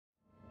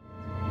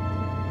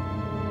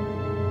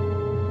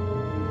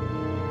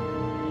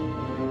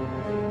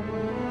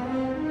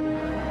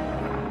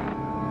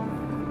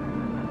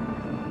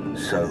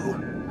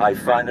So, I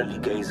finally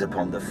gaze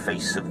upon the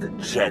face of the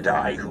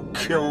Jedi who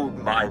killed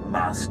my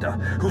master,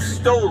 who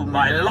stole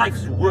my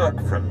life's work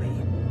from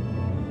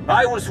me.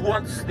 I was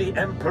once the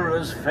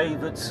Emperor's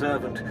favored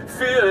servant,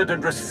 feared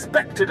and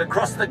respected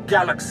across the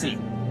galaxy.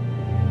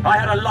 I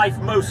had a life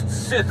most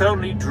Sith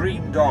only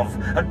dreamed of,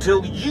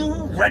 until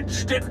you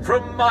wrenched it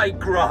from my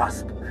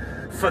grasp.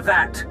 For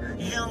that,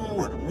 you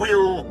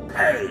will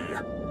pay.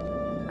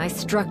 I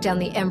struck down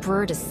the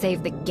Emperor to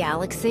save the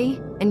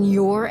galaxy, and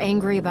you're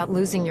angry about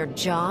losing your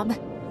job?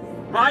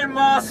 My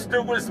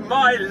master was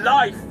my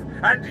life,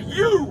 and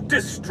you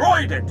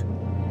destroyed it!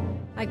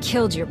 I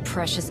killed your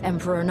precious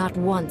Emperor not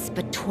once,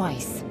 but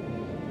twice.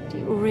 Do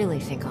you really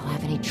think I'll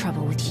have any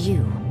trouble with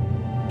you?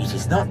 It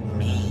is not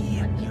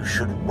me you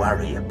should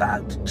worry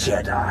about,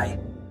 Jedi.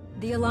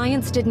 The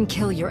Alliance didn't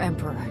kill your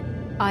Emperor.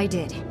 I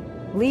did.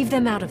 Leave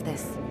them out of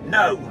this.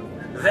 No!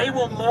 They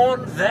will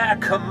mourn their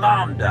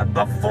commander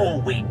before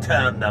we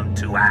turn them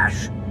to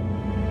ash.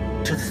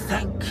 To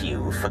thank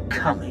you for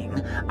coming,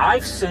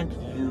 I've sent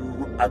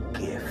you a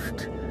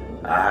gift.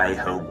 I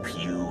hope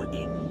you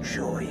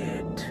enjoy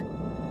it.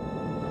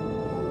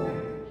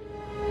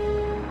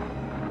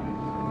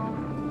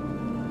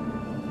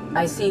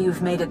 I see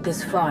you've made it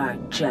this far,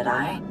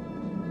 Jedi.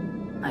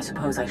 I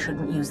suppose I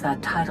shouldn't use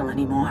that title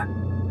anymore.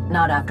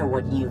 Not after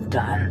what you've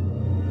done.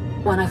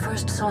 When I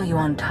first saw you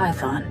on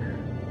Tython,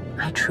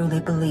 I truly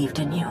believed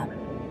in you.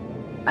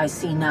 I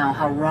see now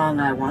how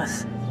wrong I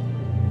was.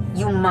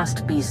 You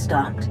must be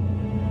stopped.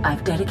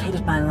 I've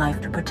dedicated my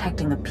life to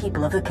protecting the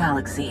people of the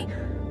galaxy,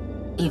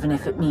 even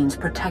if it means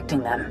protecting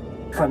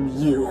them from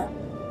you.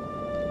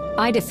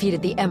 I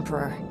defeated the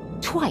Emperor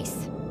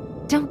twice.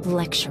 Don't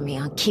lecture me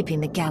on keeping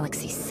the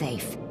galaxy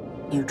safe.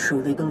 You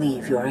truly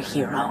believe you're a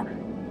hero.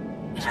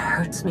 It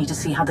hurts me to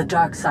see how the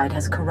dark side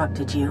has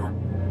corrupted you.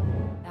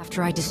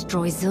 After I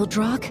destroy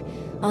Zildrog,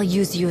 I'll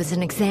use you as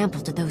an example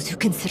to those who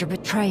consider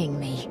betraying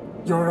me.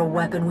 You're a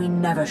weapon we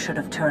never should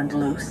have turned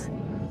loose.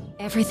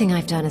 Everything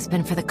I've done has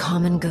been for the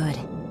common good.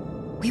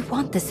 We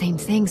want the same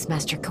things,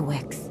 Master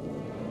Kowix.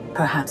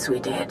 Perhaps we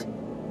did.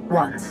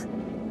 Once.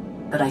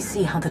 But I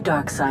see how the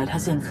dark side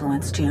has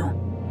influenced you.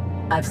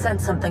 I've sent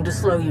something to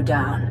slow you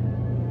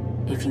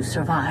down. If you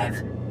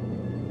survive,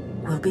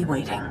 we'll be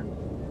waiting.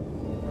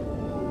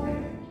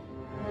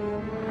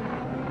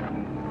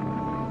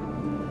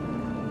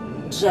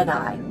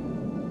 Jedi.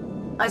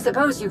 I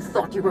suppose you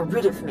thought you were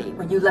rid of me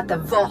when you let the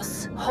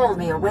Voss haul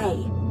me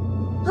away.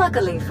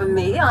 Luckily for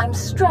me, I'm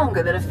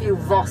stronger than a few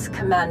Voss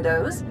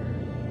commandos.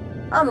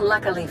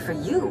 Unluckily for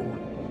you,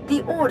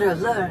 the Order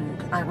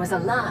learned I was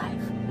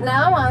alive.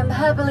 Now I'm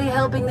happily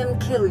helping them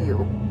kill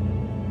you.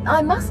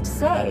 I must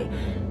say,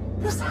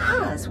 this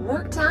has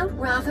worked out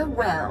rather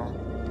well.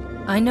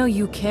 I know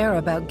you care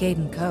about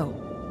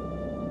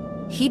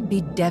Gaden-Ko. He'd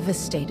be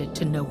devastated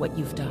to know what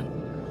you've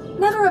done.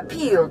 Never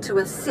appeal to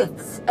a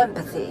Sith's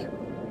empathy.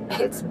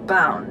 It's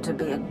bound to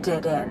be a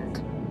dead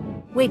end.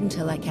 Wait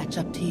until I catch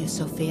up to you,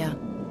 Sophia.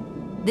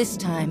 This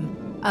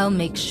time, I'll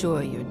make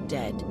sure you're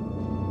dead.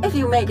 If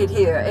you make it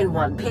here in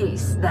one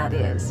piece, that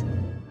is.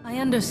 I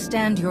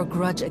understand your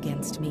grudge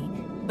against me,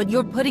 but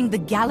you're putting the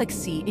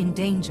galaxy in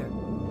danger.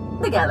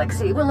 The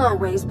galaxy will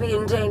always be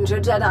in danger,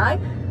 Jedi.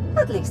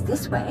 At least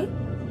this way,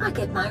 I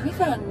get my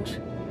revenge.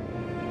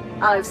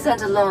 I've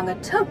sent along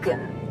a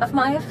token of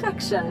my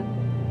affection.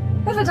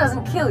 If it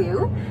doesn't kill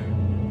you,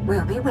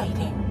 we'll be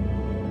waiting.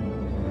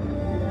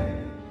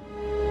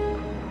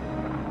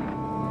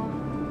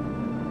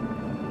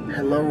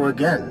 Hello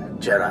again,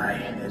 Jedi.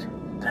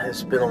 It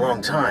has been a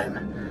long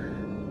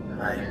time.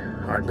 I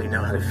hardly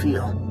know how to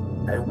feel.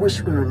 I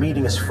wish we were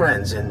meeting as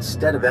friends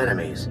instead of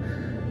enemies.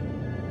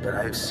 But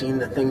I've seen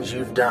the things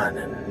you've done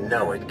and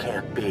know it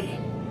can't be.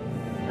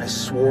 I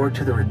swore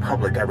to the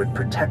Republic I would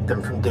protect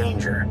them from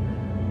danger.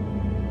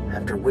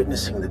 After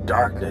witnessing the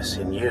darkness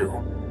in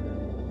you,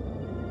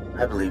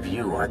 I believe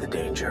you are the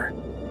danger.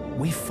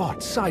 We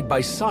fought side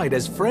by side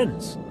as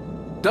friends.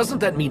 Doesn't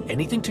that mean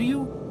anything to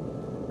you?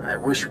 I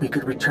wish we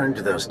could return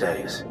to those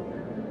days.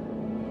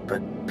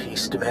 But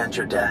peace demands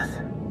your death,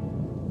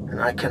 and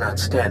I cannot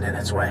stand in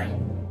its way.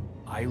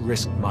 I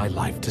risked my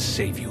life to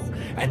save you,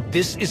 and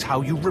this is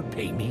how you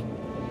repay me?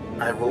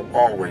 I will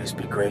always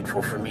be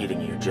grateful for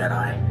meeting you,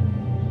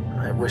 Jedi.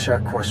 I wish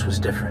our course was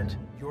different.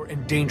 You're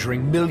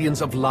endangering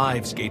millions of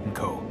lives,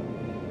 Gaden-Ko.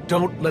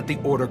 Don't let the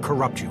Order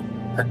corrupt you.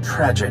 A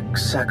tragic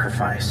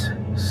sacrifice,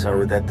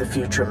 so that the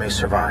future may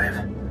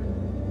survive.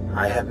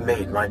 I have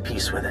made my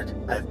peace with it.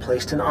 I have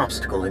placed an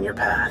obstacle in your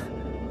path.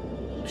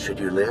 Should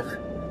you live,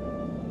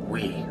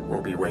 we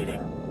will be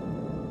waiting.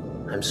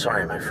 I'm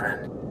sorry, my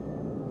friend.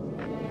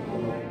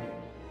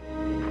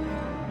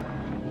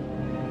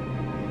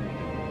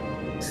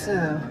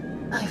 So,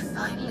 I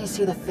finally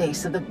see the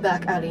face of the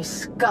back-alley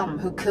scum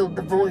who killed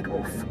the Void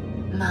Wolf.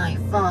 My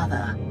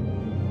father.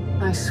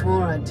 I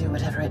swore I'd do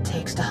whatever it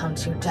takes to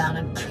hunt you down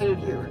and kill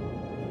you.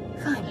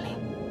 Finally,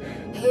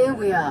 here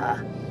we are.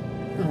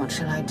 What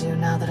shall I do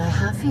now that I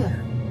have you?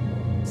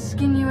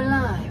 Skin you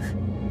alive?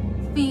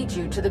 Feed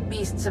you to the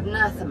beasts of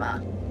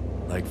Nathema?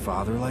 Like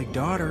father, like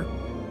daughter.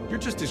 You're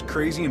just as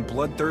crazy and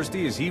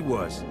bloodthirsty as he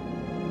was.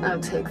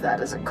 I'll take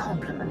that as a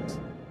compliment.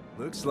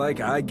 Looks like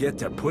I get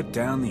to put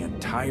down the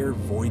entire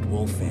Void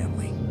Wolf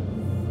family.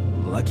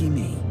 Lucky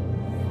me.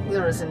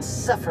 You're as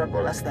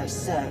insufferable as they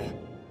say.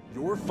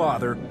 Your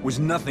father was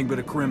nothing but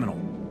a criminal.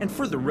 And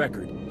for the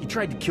record, he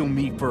tried to kill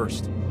me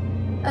first.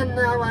 And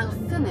now I'll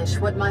finish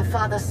what my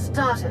father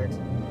started.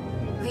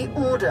 The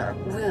Order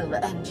will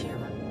end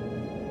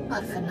you.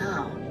 But for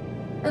now,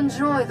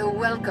 enjoy the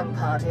welcome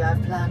party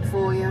I've planned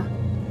for you.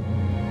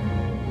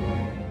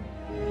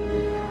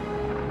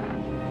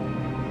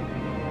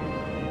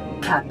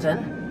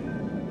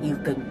 Captain,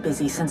 you've been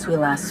busy since we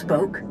last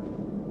spoke.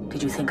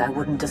 Did you think I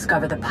wouldn't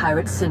discover the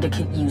pirate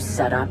syndicate you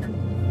set up?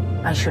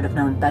 I should have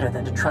known better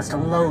than to trust a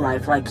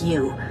lowlife like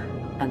you.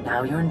 And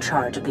now you're in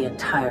charge of the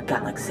entire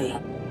galaxy.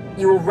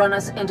 You will run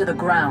us into the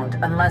ground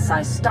unless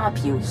I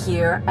stop you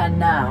here and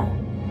now.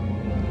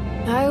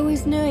 I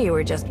always knew you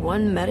were just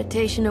one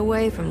meditation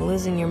away from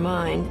losing your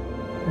mind.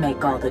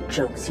 Make all the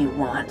jokes you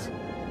want.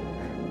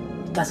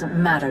 It doesn't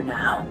matter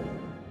now.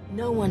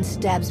 No one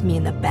stabs me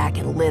in the back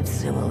and lives,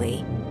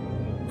 Sumali.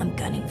 I'm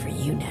gunning for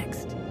you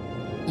next.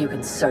 You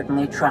can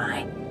certainly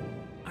try.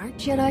 Aren't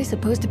Jedi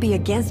supposed to be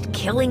against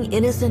killing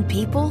innocent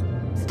people?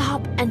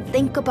 Stop and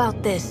think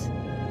about this.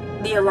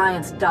 The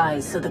Alliance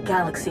dies so the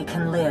galaxy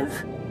can live.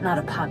 Not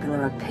a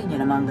popular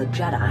opinion among the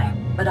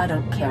Jedi, but I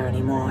don't care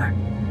anymore.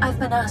 I've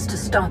been asked to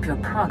stop your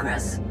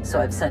progress, so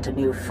I've sent a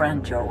new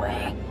friend your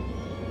way.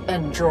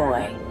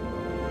 Enjoy.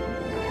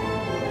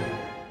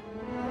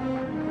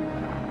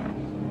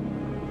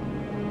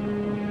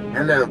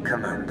 Hello,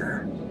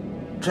 Commander.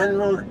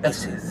 General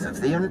Esith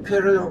of the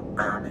Imperial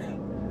Army.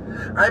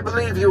 I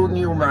believe you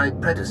knew my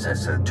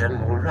predecessor,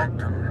 General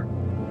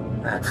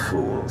Ardun. That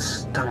fool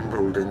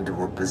stumbled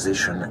into a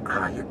position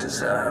I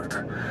deserved,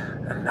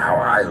 and now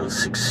I'll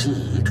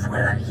succeed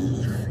where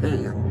he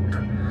failed.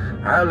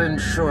 I'll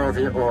ensure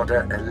the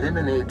Order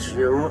eliminates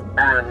you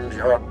and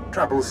your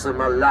troublesome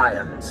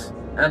alliance.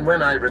 And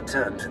when I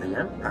return to the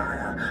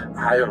Empire,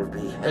 I'll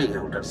be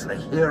hailed as the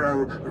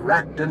hero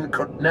Ardun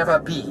could never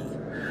be.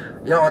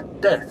 Your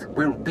death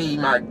will be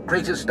my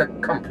greatest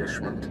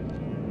accomplishment.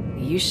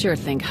 You sure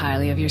think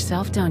highly of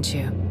yourself, don't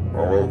you?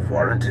 All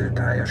warranted,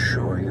 I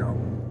assure you.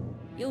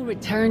 You'll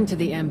return to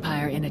the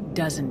Empire in a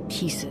dozen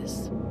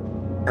pieces.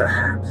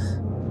 Perhaps.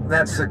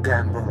 That's a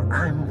gamble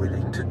I'm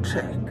willing to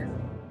take.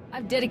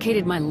 I've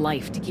dedicated my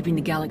life to keeping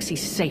the galaxy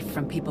safe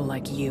from people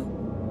like you.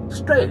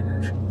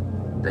 Strange.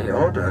 The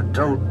Order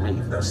told me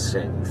the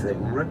same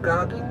thing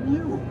regarding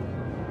you.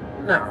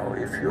 Now,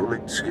 if you'll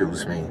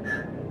excuse me,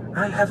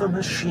 I have a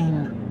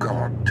machine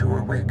god to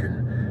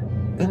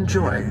awaken.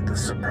 Enjoy the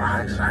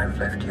surprise I've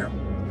left you.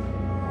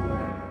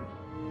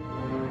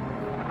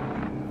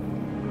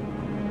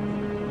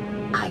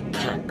 I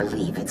can't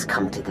believe it's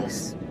come to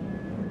this.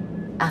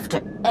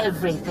 After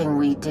everything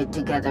we did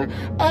together,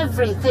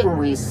 everything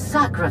we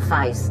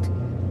sacrificed,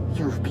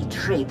 you've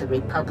betrayed the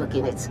Republic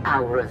in its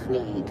hour of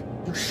need.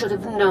 You should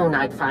have known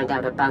I'd find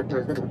out about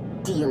your little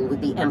deal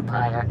with the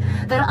Empire,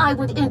 that I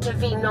would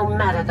intervene no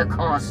matter the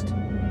cost.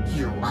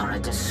 You are a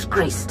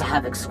disgrace to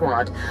Havoc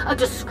Squad, a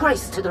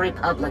disgrace to the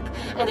Republic,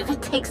 and if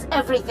it takes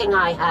everything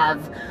I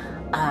have,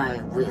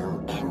 I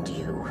will end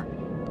you.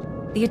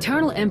 The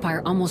Eternal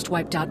Empire almost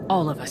wiped out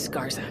all of us,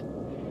 Garza.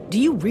 Do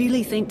you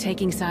really think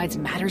taking sides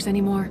matters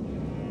anymore?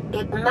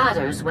 It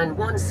matters when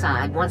one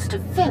side wants to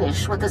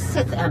finish what the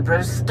Sith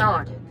Emperor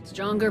started.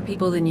 Stronger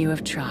people than you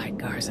have tried,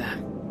 Garza.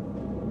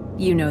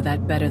 You know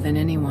that better than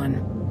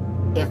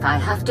anyone. If I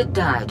have to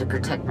die to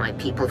protect my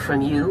people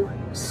from you,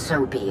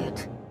 so be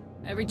it.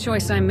 Every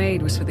choice I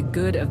made was for the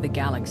good of the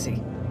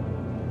galaxy.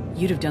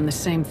 You'd have done the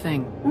same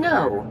thing.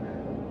 No.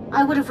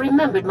 I would have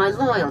remembered my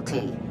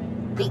loyalty.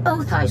 The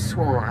oath I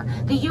swore,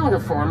 the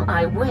uniform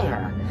I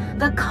wear,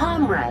 the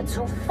comrades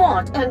who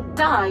fought and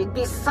died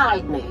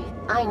beside me.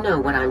 I know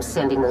what I'm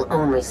sending will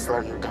only slow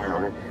you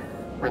down.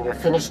 When you're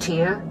finished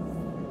here,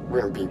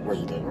 we'll be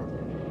waiting.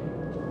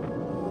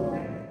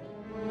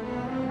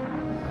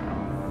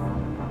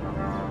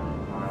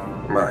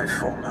 My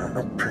former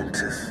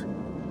apprentice.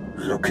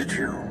 Look at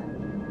you.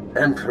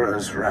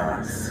 Emperor's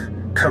Wrath,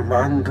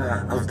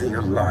 Commander of the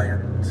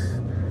Alliance.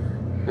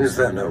 Is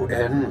there no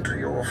end to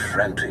your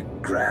frantic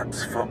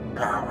grabs for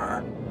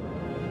power?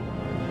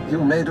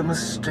 You made a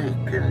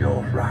mistake in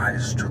your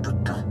rise to the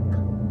top.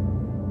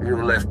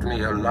 You left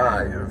me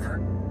alive.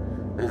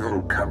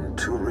 You'll come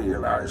to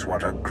realize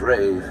what a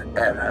grave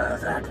error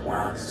that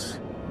was.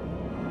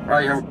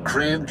 I have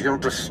craved your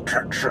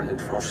destruction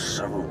for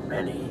so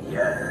many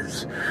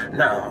years.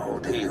 Now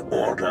the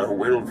Order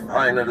will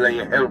finally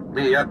help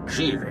me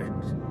achieve it.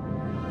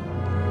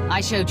 I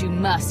showed you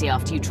mercy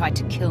after you tried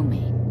to kill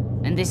me,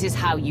 and this is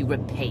how you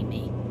repay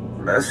me.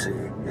 Mercy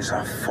is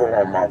a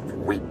form of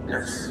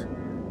weakness.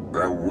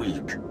 The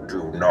weak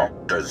do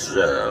not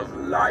deserve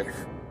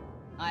life.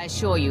 I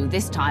assure you,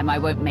 this time I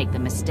won't make the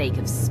mistake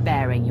of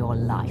sparing your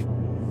life.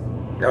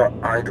 Your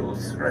idle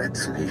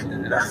threats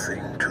mean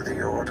nothing to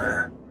the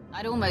Order.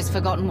 I'd almost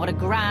forgotten what a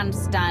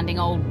grandstanding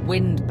old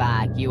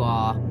windbag you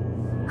are.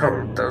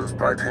 Hold those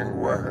biting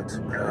words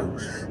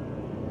close.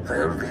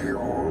 They'll be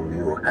all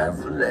you have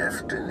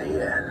left in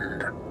the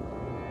end.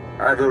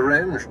 I've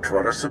arranged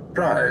for a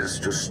surprise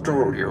to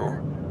stall you.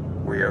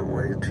 We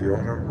await your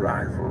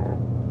arrival.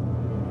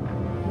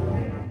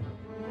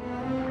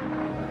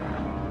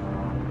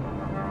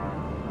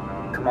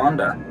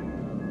 Commander,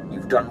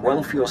 you've done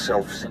well for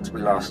yourself since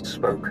we last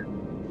spoke.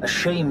 A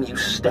shame you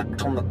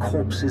stepped on the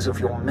corpses of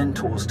your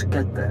mentors to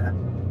get there.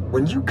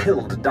 When you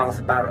killed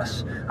Darth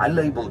Barris, I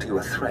labeled you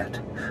a threat,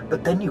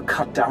 but then you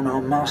cut down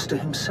our master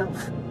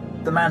himself,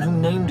 the man who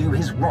named you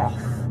his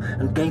wrath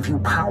and gave you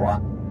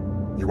power.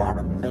 You are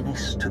a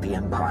menace to the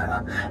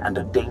Empire and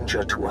a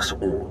danger to us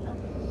all.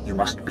 You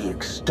must be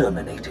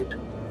exterminated.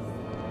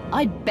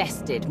 I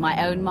bested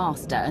my own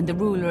master and the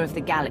ruler of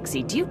the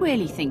galaxy. Do you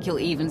really think you'll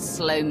even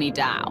slow me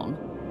down?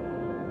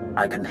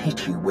 I can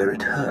hit you where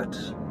it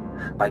hurts,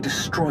 by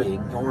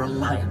destroying your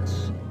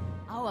alliance.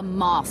 Our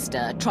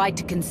master tried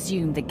to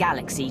consume the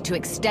galaxy to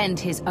extend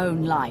his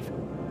own life.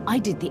 I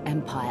did the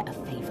Empire a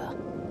favor.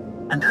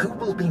 And who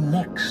will be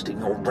next in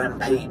your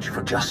rampage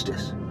for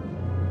justice?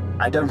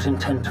 I don't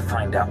intend to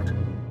find out.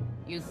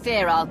 You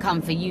fear I'll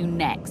come for you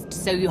next,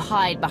 so you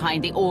hide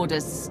behind the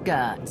Order's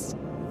skirts.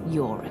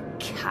 You're a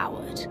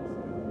coward.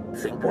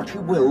 Think what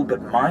you will,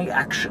 but my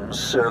actions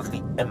serve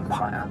the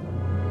Empire.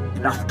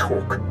 Enough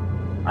talk.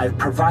 I've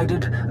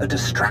provided a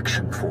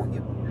distraction for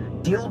you.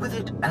 Deal with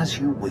it as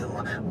you will.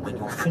 When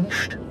you're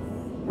finished,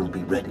 we'll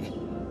be ready.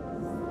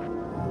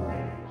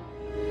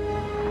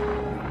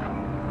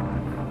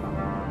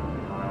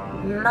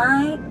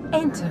 My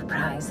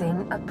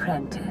enterprising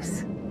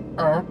apprentice.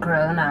 All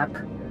grown up.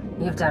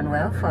 You've done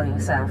well for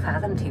yourself,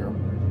 haven't you?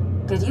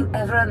 Did you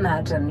ever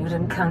imagine you'd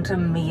encounter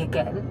me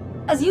again?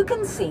 As you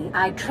can see,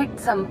 I tricked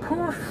some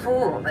poor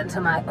fool into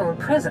my old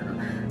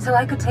prison so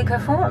I could take her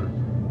form.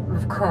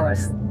 Of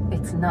course,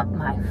 it's not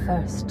my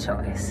first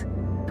choice.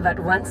 But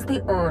once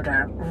the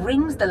Order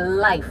wrings the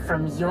life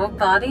from your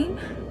body,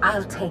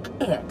 I'll take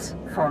it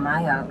for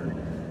my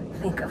own.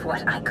 Think of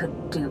what I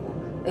could do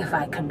if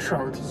I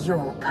controlled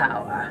your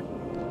power.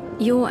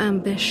 Your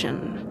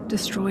ambition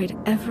destroyed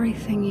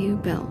everything you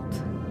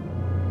built.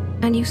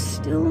 And you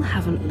still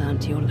haven't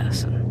learned your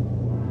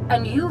lesson.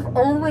 And you've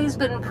always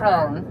been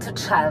prone to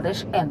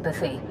childish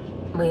empathy.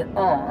 We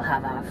all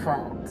have our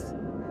faults.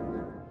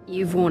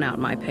 You've worn out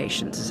my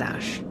patience,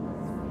 Zash.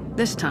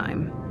 This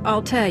time,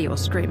 I'll tear your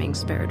screaming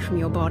spirit from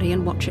your body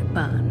and watch it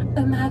burn.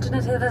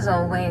 Imaginative as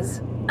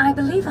always. I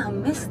believe I'll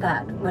miss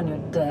that when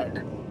you're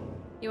dead.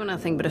 You're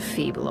nothing but a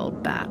feeble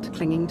old bat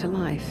clinging to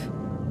life.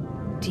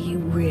 Do you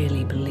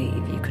really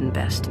believe you can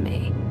best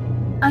me?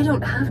 I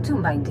don't have to,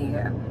 my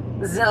dear.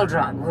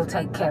 Zeldrog will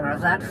take care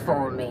of that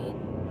for me.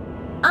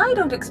 I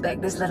don't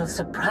expect this little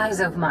surprise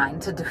of mine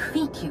to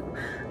defeat you,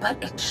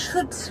 but it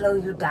should slow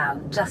you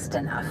down just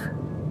enough.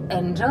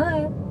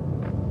 Enjoy.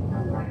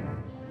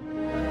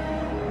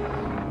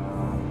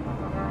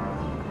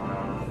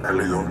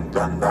 Elion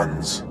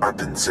Dandans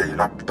Atensei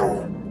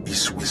Lapto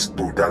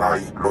Iswistu Dalai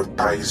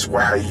Lotais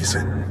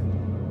Wahaisen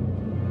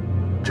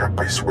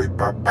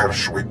Japaiswipa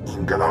Pershwip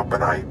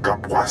Ingalabanai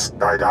Kapwas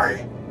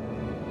Daidai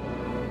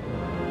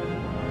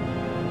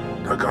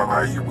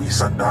Tagaai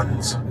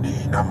Wisandans Ni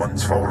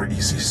Namans for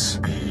Isis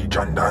Bi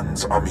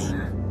Jandans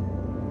Amin.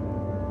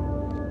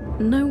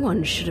 No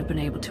one should have been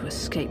able to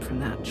escape from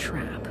that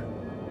trap.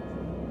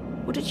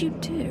 What did you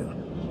do?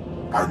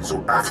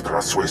 Panzu Aftra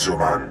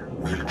Swesuman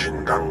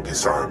Wiljin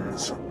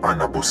Gangisans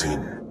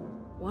Anabusin.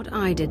 What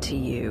I did to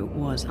you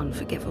was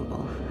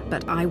unforgivable,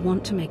 but I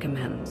want to make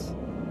amends.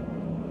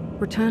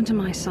 Return to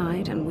my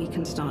side and we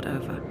can start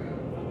over.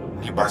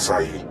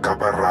 Nibasai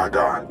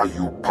Kabarada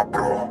Ayu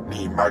Papro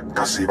Ni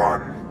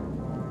Magkasivan.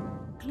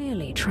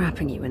 Clearly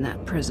trapping you in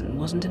that prison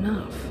wasn't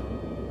enough.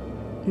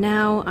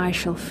 Now I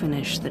shall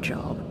finish the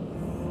job.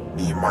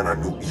 Ni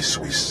Mananu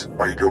Iswis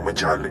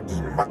Bailomajal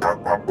in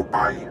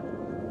Matapapupai.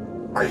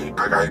 Ay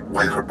kagay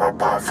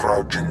Wairpapa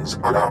Fraujins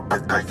ala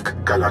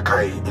Pataik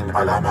Galakai in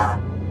Alama.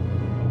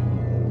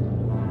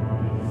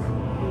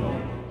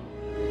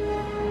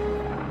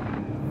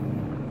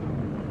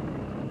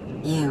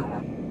 You.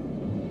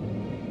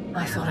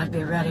 I thought I'd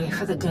be ready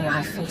for the day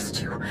I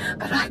faced you,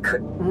 but I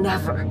could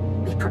never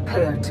be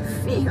prepared to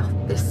feel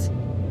this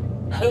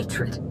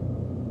hatred.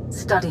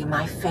 Study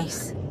my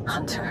face,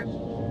 Hunter.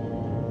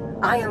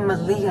 I am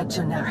Malia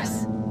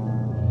Generis.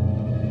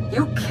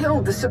 You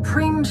killed the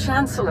Supreme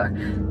Chancellor,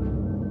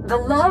 the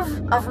love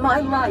of my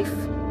life,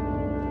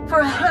 for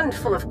a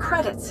handful of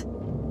credits.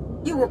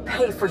 You will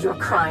pay for your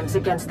crimes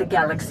against the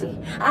galaxy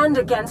and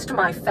against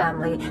my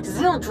family.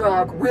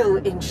 Zeldrog will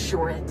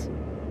ensure it.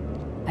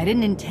 I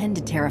didn't intend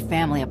to tear a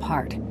family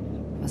apart.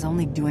 I was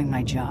only doing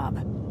my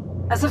job.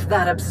 As if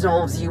that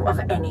absolves you of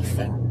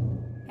anything.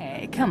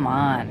 Hey, come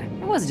on.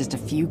 It was just a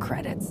few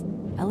credits.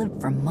 I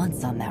lived for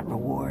months on that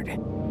reward.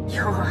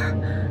 You're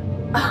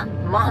a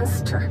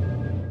monster.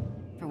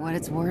 For what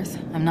it's worth,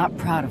 I'm not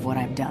proud of what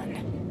I've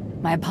done.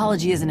 My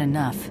apology isn't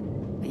enough,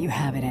 but you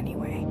have it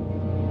anyway.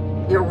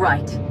 You're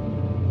right.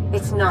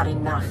 It's not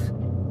enough.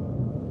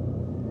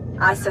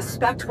 I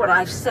suspect what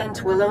I've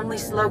sent will only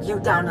slow you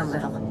down a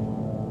little.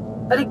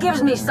 but it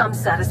gives me some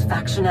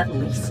satisfaction at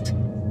least.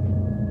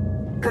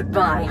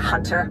 Goodbye,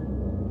 Hunter.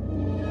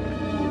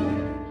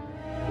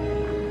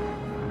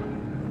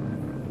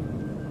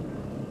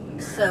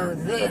 So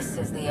this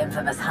is the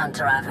infamous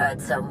Hunter I've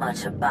heard so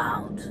much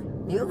about.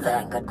 You've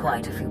angered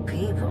quite a few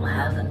people,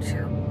 haven't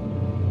you?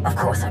 Of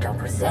course I don't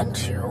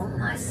resent you.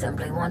 I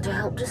simply want to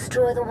help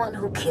destroy the one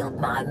who killed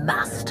my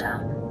master,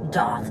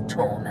 Darth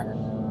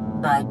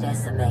Tormund. By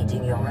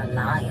decimating your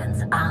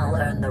alliance, I'll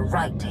earn the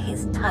right to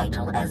his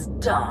title as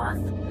Darth.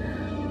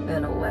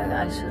 In a way,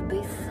 I should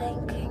be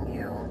thanking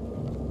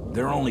you.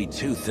 There are only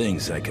two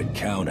things I can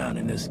count on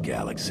in this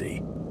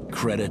galaxy.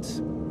 Credits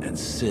and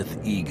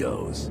Sith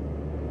egos.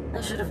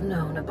 I should have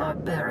known a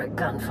barbaric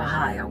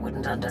gun-for-hire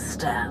wouldn't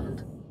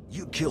understand.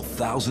 You kill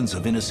thousands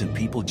of innocent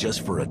people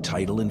just for a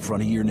title in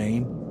front of your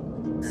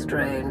name?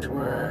 Strange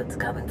words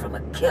coming from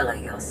a killer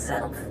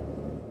yourself.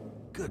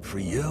 Good for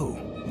you.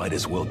 Might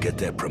as well get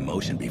that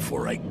promotion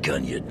before I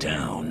gun you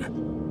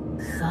down.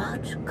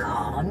 Such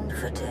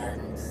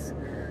confidence.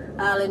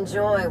 I'll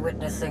enjoy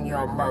witnessing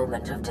your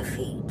moment of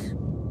defeat.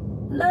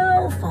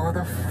 Now for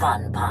the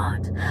fun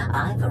part.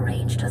 I've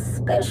arranged a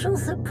special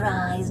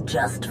surprise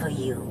just for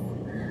you.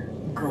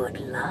 Good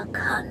luck,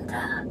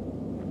 Hunter.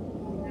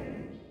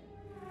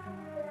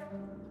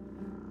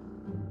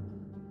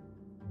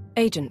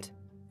 Agent,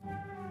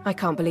 I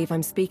can't believe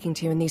I'm speaking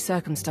to you in these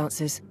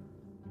circumstances.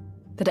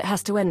 That it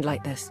has to end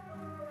like this.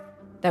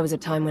 There was a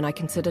time when I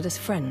considered us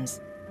friends.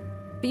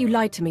 But you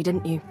lied to me,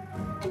 didn't you?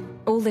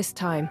 All this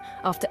time,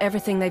 after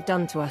everything they've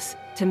done to us,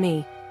 to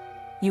me,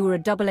 you were a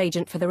double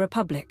agent for the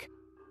Republic.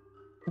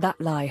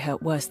 That lie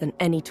hurt worse than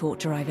any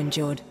torture I've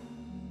endured.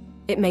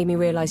 It made me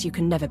realize you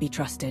can never be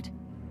trusted.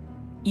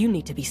 You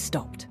need to be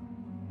stopped.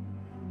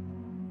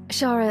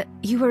 Shara,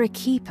 you were a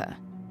keeper.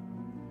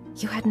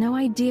 You had no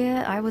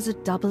idea I was a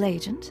double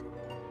agent?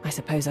 I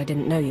suppose I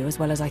didn't know you as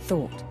well as I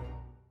thought.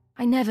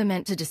 I never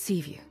meant to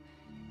deceive you.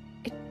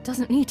 It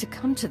doesn't need to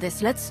come to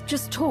this. Let's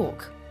just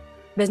talk.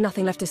 There's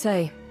nothing left to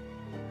say.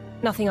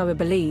 Nothing I would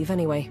believe,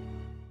 anyway.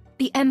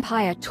 The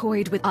Empire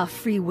toyed with our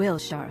free will,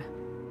 Shara.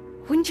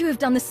 Wouldn't you have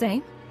done the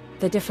same?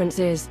 The difference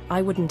is,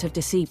 I wouldn't have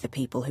deceived the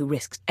people who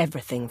risked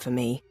everything for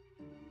me.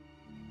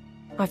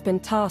 I've been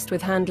tasked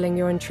with handling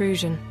your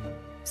intrusion,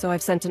 so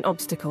I've sent an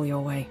obstacle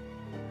your way.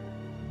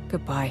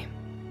 Goodbye,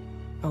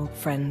 old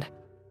friend.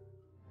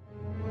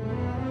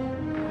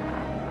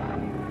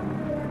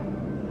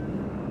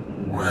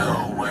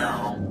 Well,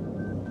 well.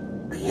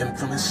 The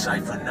infamous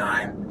Cypher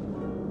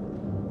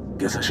 9.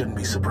 Guess I shouldn't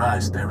be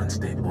surprised Theron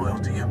stayed loyal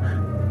to you.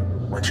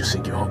 Once you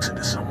sink your hooks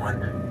into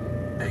someone,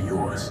 they're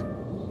yours.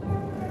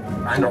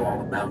 I know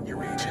all about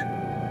you, Agent.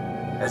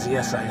 As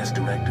the SIS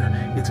director,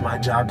 it's my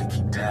job to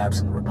keep tabs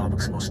on the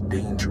Republic's most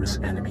dangerous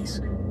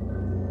enemies.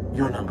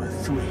 You're number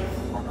 3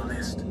 on the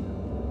list.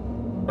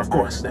 Of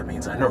course, that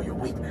means I know your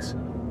weakness.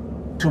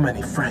 Too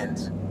many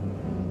friends.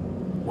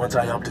 Once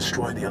I help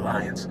destroy the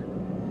Alliance,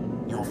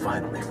 you'll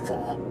finally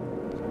fall.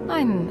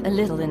 I'm a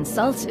little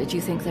insulted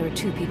you think there are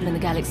 2 people in the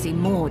galaxy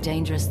more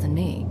dangerous than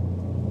me.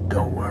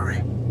 Don't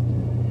worry.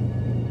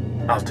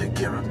 I'll take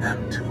care of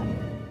them,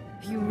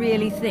 too. You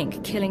really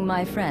think killing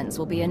my friends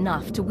will be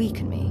enough to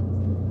weaken me?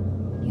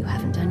 You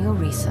haven't done your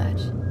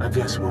research. I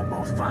guess we'll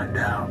both find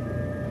out,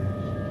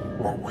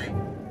 won't we?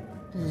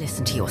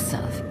 Listen to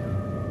yourself.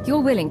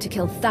 You're willing to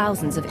kill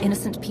thousands of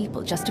innocent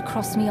people just to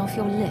cross me off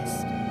your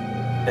list.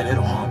 And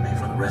it'll haunt me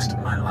for the rest of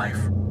my life.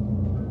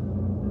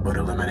 But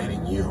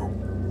eliminating you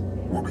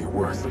will be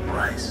worth the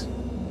price.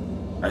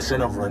 I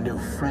sent over a new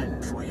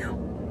friend for you.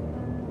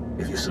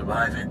 If you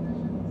survive it,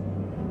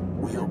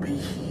 we'll be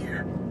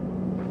here.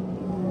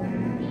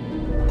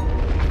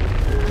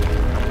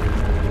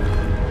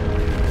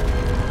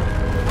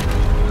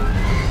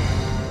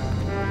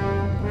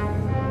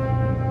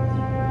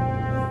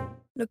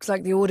 Looks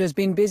like the Order's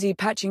been busy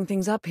patching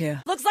things up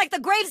here. Looks like the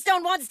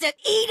gravestone wants to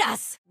eat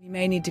us! We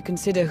may need to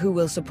consider who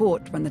we'll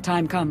support when the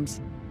time comes.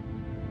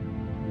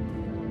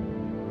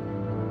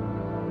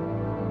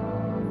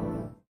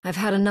 I've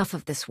had enough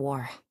of this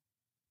war.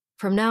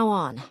 From now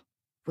on,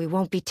 we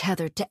won't be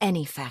tethered to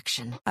any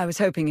faction. I was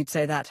hoping you'd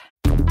say that.